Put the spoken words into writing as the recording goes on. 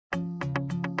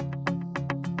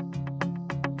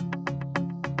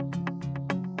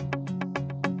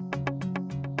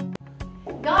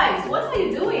what are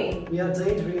you doing? We are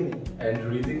daydreaming and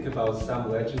reading about some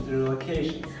legendary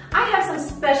locations. I have some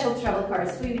special travel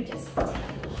cards for you, just Wow.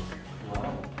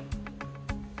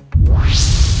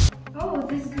 Oh,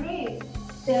 this is great.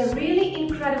 They're really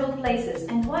incredible places,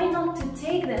 and why not to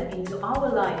take them into our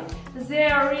life? They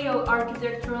are real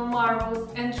architectural marvels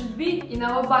and should be in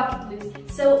our bucket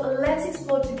list. So let's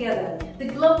explore together the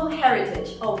global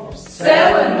heritage of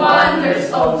 7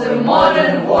 wonders of the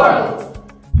modern world.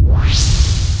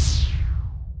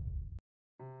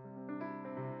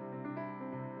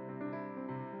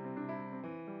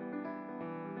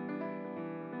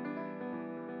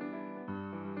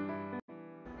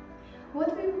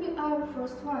 What will be our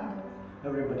first wonder?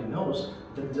 Everybody knows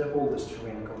that the oldest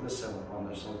remaining of the 7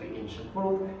 wonders of the ancient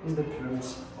world is the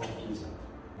pyramids of Giza.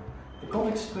 The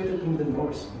complex situated in the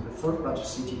north, in the third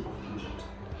largest city of Egypt.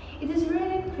 It is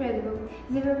really incredible.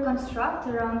 They were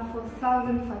constructed around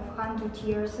 4,500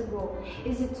 years ago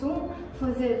as a tomb for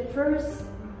the first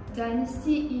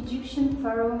dynasty Egyptian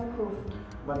pharaoh Khufu.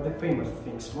 But the famous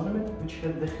Sphinx monument, which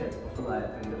had the head of a lion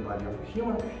and the body of a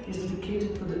human, is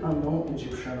dedicated to the unknown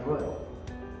Egyptian royal.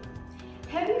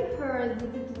 Have you heard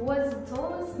that it was the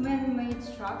tallest man-made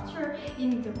structure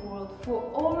in the world for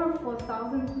over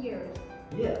 4,000 years?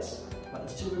 Yes, but it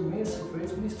still remains a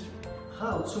great mystery.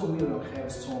 How 2 million heavy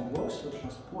stone blocks were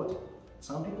transported?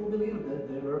 Some people believe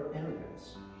that they were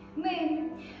aliens. Maybe,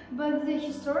 but the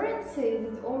historians say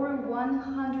that over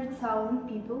 100,000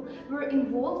 people were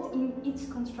involved in its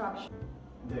construction.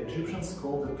 The Egyptians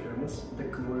called the pyramids the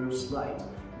glorious light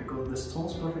because the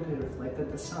stones perfectly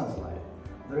reflected the sun's light.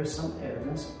 There is some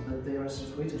evidence that they are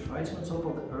situated right on top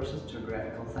of the Earth's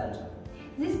geographical center.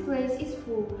 This place is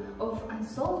full of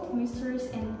unsolved mysteries,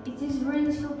 and it is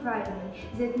really surprising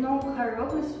that no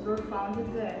hieroglyphs were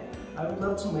found there. I would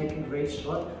love to make a great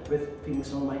shot with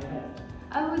things on my hand.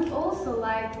 I would also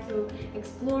like to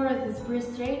explore this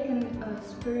breathtaking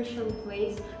spiritual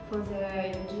place for the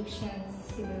Egyptian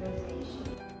civilization.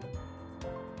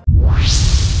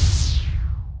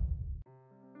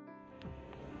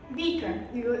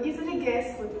 Vika, you will easily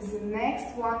guess what is the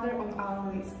next wonder on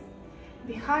our list.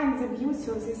 Behind the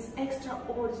beauty of this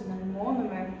extraordinary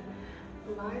monument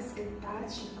lies a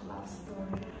touching love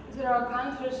story. There are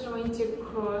countless romantic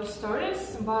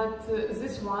stories, but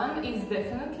this one is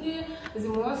definitely the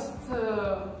most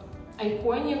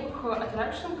iconic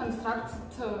attraction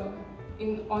constructed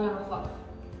in honor of love.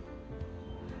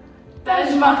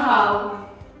 Taj Mahal!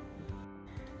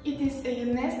 It is a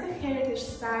UNESCO heritage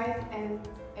site and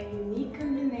a unique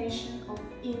combination of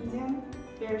Indian,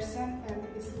 Persian and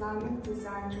Islamic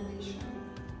design tradition.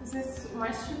 This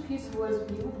masterpiece was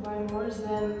built by more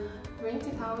than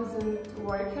 20,000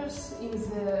 workers in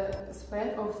the span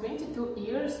of 22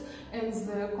 years, and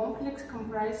the complex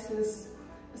comprises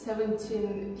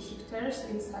 17 hectares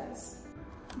in size.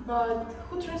 But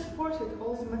who transported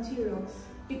all the materials?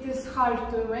 It is hard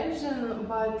to imagine,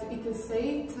 but it is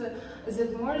said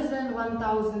that more than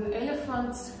 1,000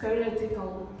 elephants carried it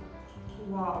all.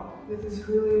 Wow, that is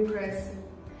really impressive.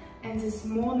 And this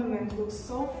monument looks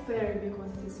so fair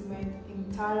because it is made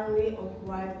entirely of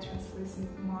white translucent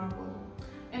marble.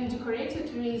 And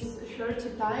decorated with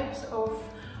 30 types of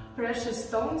precious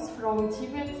stones from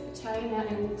Tibet, China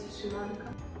and Sri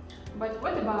Lanka. But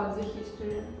what about the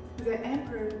history? The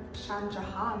Emperor Shah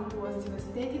Jahan was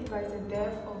devastated by the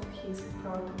death of his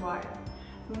third wife,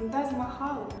 Mumtaz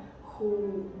Mahal,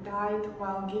 who died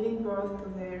while giving birth to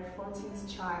their 14th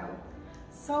child.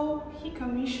 So he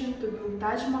commissioned to build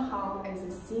Taj Mahal as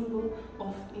a symbol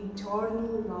of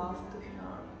eternal love to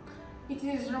her. It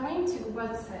is romantic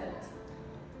but sad.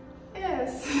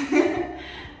 Yes.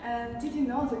 And did you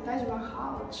know that Taj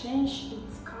Mahal changed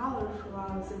its color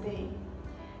throughout the day?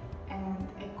 And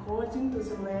according to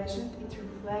the legend, it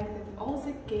reflected all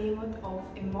the gamut of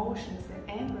emotions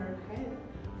the emperor had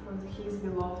for his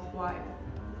beloved wife.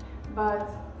 But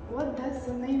what does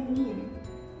the name mean?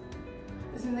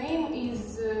 The name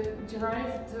is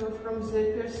derived from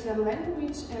the Persian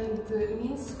language and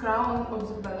means crown of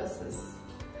the palaces.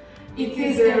 It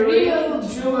is a real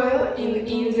jewel in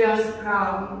India's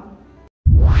crown.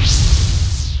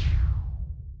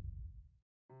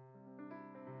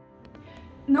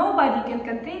 Nobody can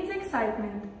contain the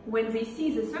excitement when they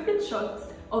see the sweeping shots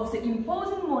of the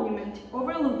imposing monument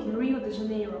overlooking Rio de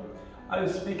Janeiro. Are you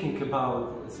speaking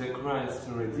about the Christ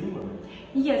Redeemer?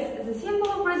 Yes, the symbol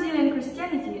of Brazilian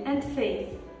Christianity and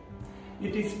faith.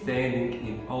 It is standing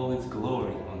in all its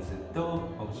glory on the top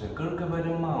of the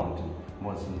Corcovado mountain,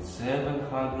 more than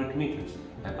 700 meters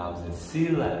above the sea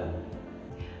level.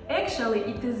 Actually,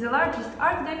 it is the largest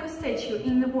Art Deco statue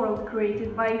in the world,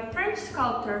 created by French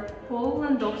sculptor Paul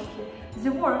Landowski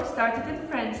The work started in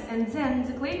France and then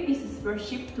the clay pieces were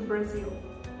shipped to Brazil.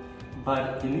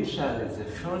 But initially the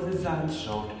first design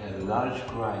showed a large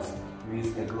Christ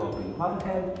with a globe in one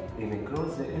hand and a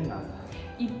cross in another.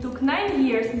 It took 9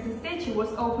 years and the statue was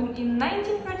opened in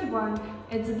 1931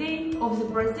 at the day of the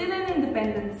Brazilian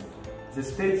independence. The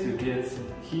statue gets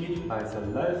hit by the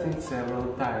lightning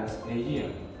several times a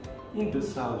year. In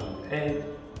 2008,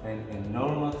 an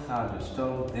enormous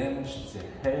thunderstorm damaged the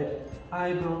head,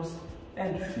 eyebrows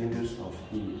and fingers of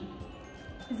it.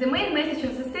 The main message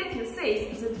of the statue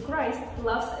says that Christ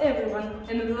loves everyone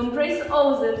and will embrace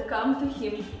all that come to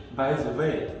him. By the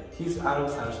way, his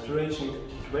arms are stretching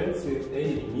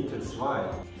 28 meters wide.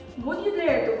 Would you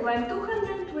dare to climb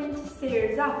 220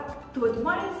 stairs up to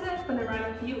admire the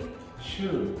panoramic view?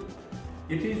 Sure,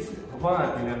 it is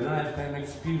one in a lifetime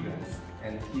experience,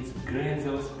 and his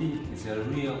grandiose peak is a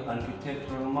real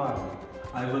architectural marvel.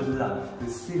 I would love to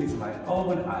see with my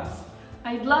own eyes.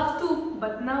 I'd love to,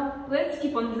 but now let's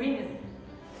keep on dreaming.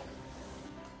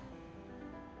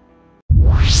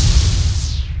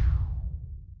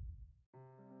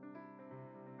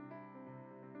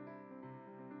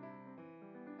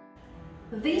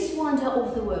 This wonder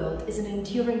of the world is an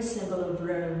enduring symbol of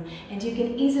Rome, and you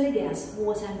can easily guess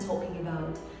what I'm talking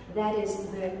about. That is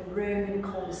the Roman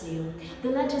Colosseum, the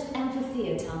largest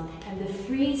amphitheater and the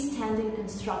freestanding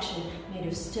construction made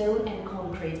of stone and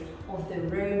concrete of the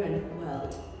Roman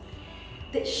world.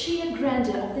 The sheer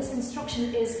grandeur of this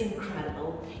construction is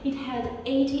incredible. It had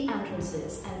 80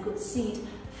 entrances and could seat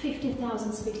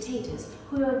 50,000 spectators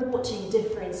who were watching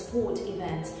different sport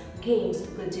events, games,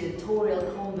 gladiatorial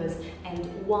combats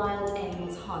and wild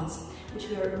animals hunts, which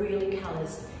were really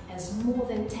colours, as more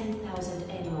than 10,000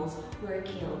 animals were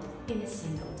killed in a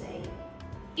single day.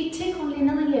 It took only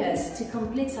 9 years to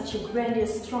complete such a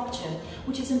grandiose structure,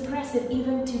 which is impressive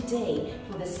even today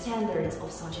for the standards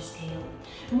of such a scale.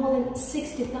 More than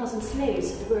 60,000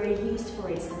 slaves were used for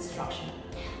its construction.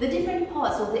 The different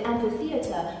parts of the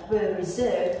amphitheater were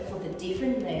reserved for the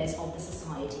different layers of the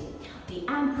society. The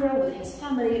emperor with his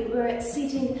family were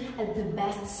sitting at the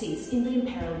best seats in the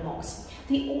imperial box.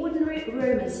 The ordinary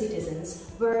Roman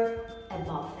citizens were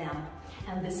above them,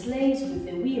 and the slaves with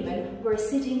the women were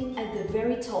sitting at the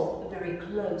very top, very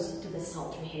close to the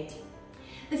sultry heat.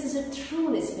 This is a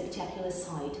truly spectacular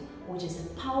sight, which is a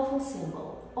powerful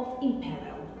symbol of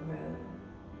imperial Rome.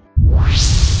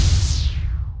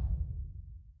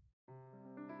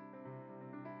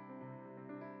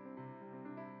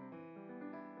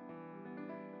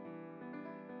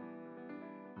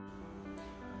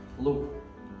 Look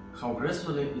how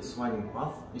gracefully its winding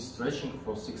path is stretching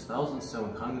for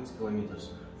 6,700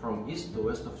 kilometers from east to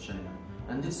west of China,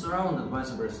 and it's surrounded by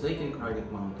the breathtaking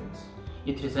rugged mountains.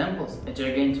 It resembles a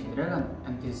gigantic dragon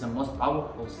and is the most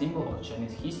powerful symbol of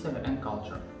Chinese history and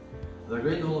culture. The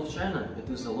Great Wall of China, it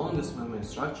is the longest man-made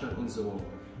structure in the world,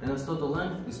 and its total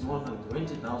length is more than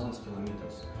 20,000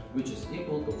 kilometers, which is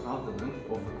equal to half the length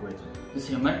of the equator.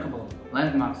 This remarkable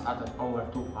landmark started over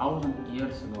 2,000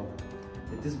 years ago.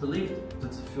 It is believed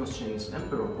that the first Chinese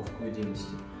emperor of Hui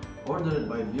dynasty ordered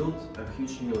by built a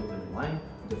huge military line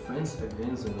defense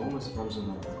against the Normans from the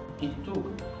north. It took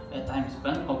a time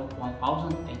span of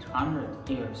 1,800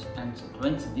 years and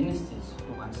 20 dynasties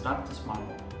to construct this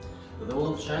marvel. The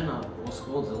Wall of China was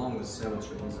called the longest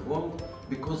cemetery in the world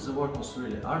because the work was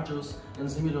really arduous and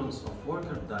the millions of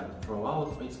workers died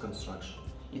throughout its construction.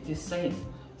 It is said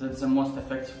that the most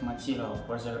effective material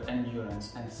for their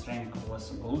endurance and strength was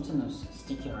glutinous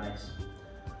sticky rice.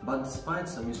 But despite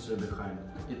the mystery behind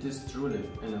it, it is truly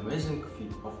an amazing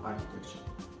feat of architecture.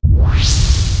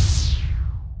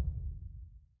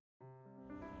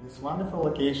 This wonderful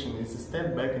location is a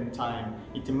step back in time.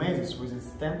 It amazes with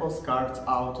its temples carved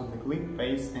out of the cliff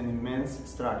face and immense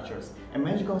structures. A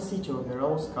magical city of the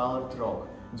rose-colored rock.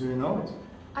 Do you know it?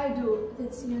 I do.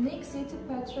 It's a unique city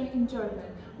Petra in Jordan,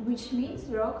 which means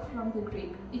rock from the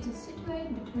Greek. It is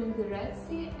situated between the Red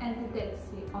Sea and the Dead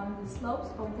Sea on the slopes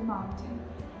of the mountain.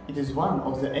 It is one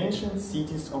of the ancient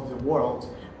cities of the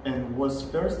world and was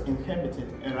first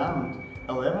inhabited around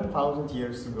 11,000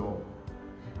 years ago.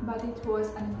 But it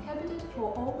was uninhabited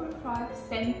for over 5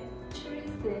 centuries.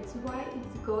 That's why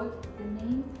it got the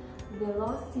name the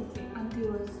Lost City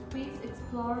until a Swiss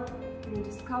explorer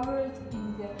rediscovered it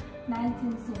in the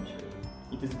 19th century.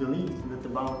 It is believed that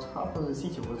about half of the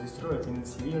city was destroyed in a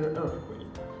severe earthquake.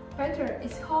 Petra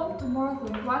is home to more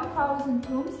than 1,000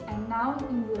 tombs and now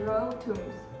in the royal tombs.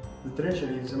 The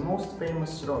treasury is the most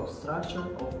famous rock structure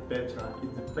of Petra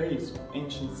is the base of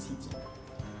ancient city.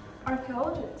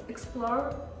 Archaeologists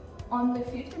explore only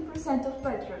 15% of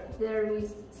Petra. There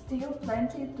is still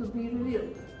plenty to be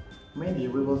revealed. Maybe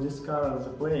we will discover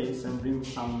the place and bring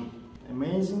some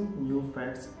amazing new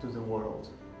facts to the world.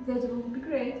 That would be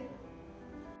great.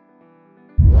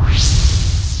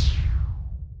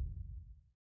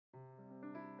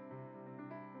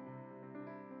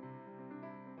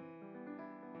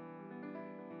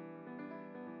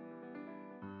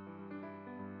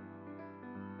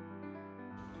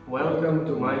 Welcome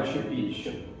to Machu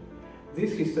Picchu.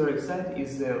 This historic site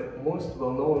is the most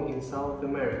well-known in South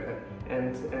America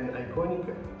and an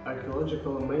iconic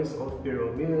archaeological maze of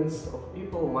Peru. Millions of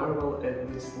people marvel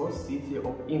at this lost city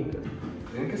of Inca.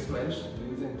 The Incas managed to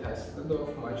build the entire citadel of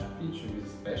Machu Picchu with a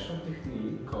special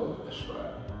technique called a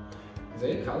shrine.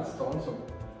 They cut stones so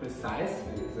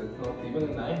precisely that not even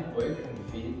a knife blade can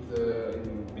fit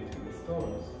in between the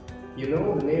stones. You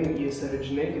know, the name is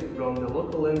originated from the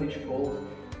local language called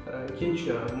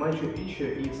Quechua. Machu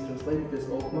Picchu is translated as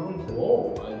Old Mountain.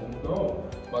 Whoa, I didn't know,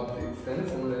 but it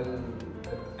stands at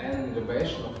an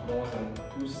elevation of more than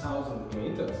 2,000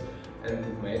 meters and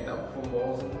it made up for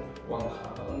more than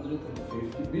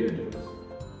 150 buildings.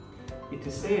 It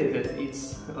is said that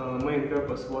its main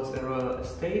purpose was a royal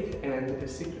estate and a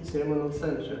secret ceremonial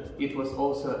center. It was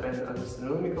also an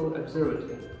astronomical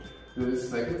observatory. The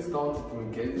sacred stones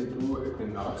indicate the two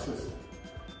equinoxes.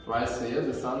 Twice a year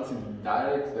the sun sits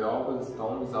directly over the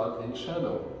stone without any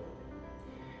shadow.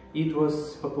 It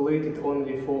was populated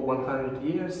only for 100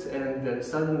 years and then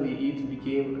suddenly it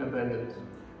became abandoned.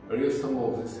 A real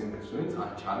symbol of these Inca ruins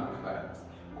are charming flags,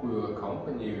 who will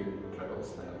accompany you in travel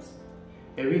snaps.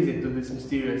 A visit to this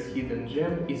mysterious hidden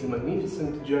gem is a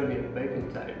magnificent journey back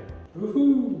in time.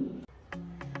 Woohoo!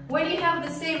 When you have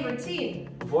the same routine,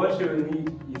 what you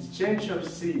need is change of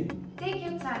scene. take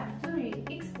your time to read,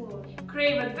 explore,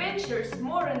 Crave adventures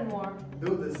more and more.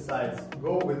 Do the sights,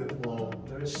 go with the flow.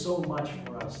 There is so much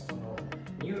for us to know.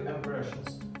 New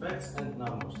impressions, facts and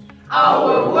numbers.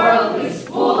 our world is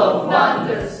full of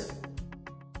wonders.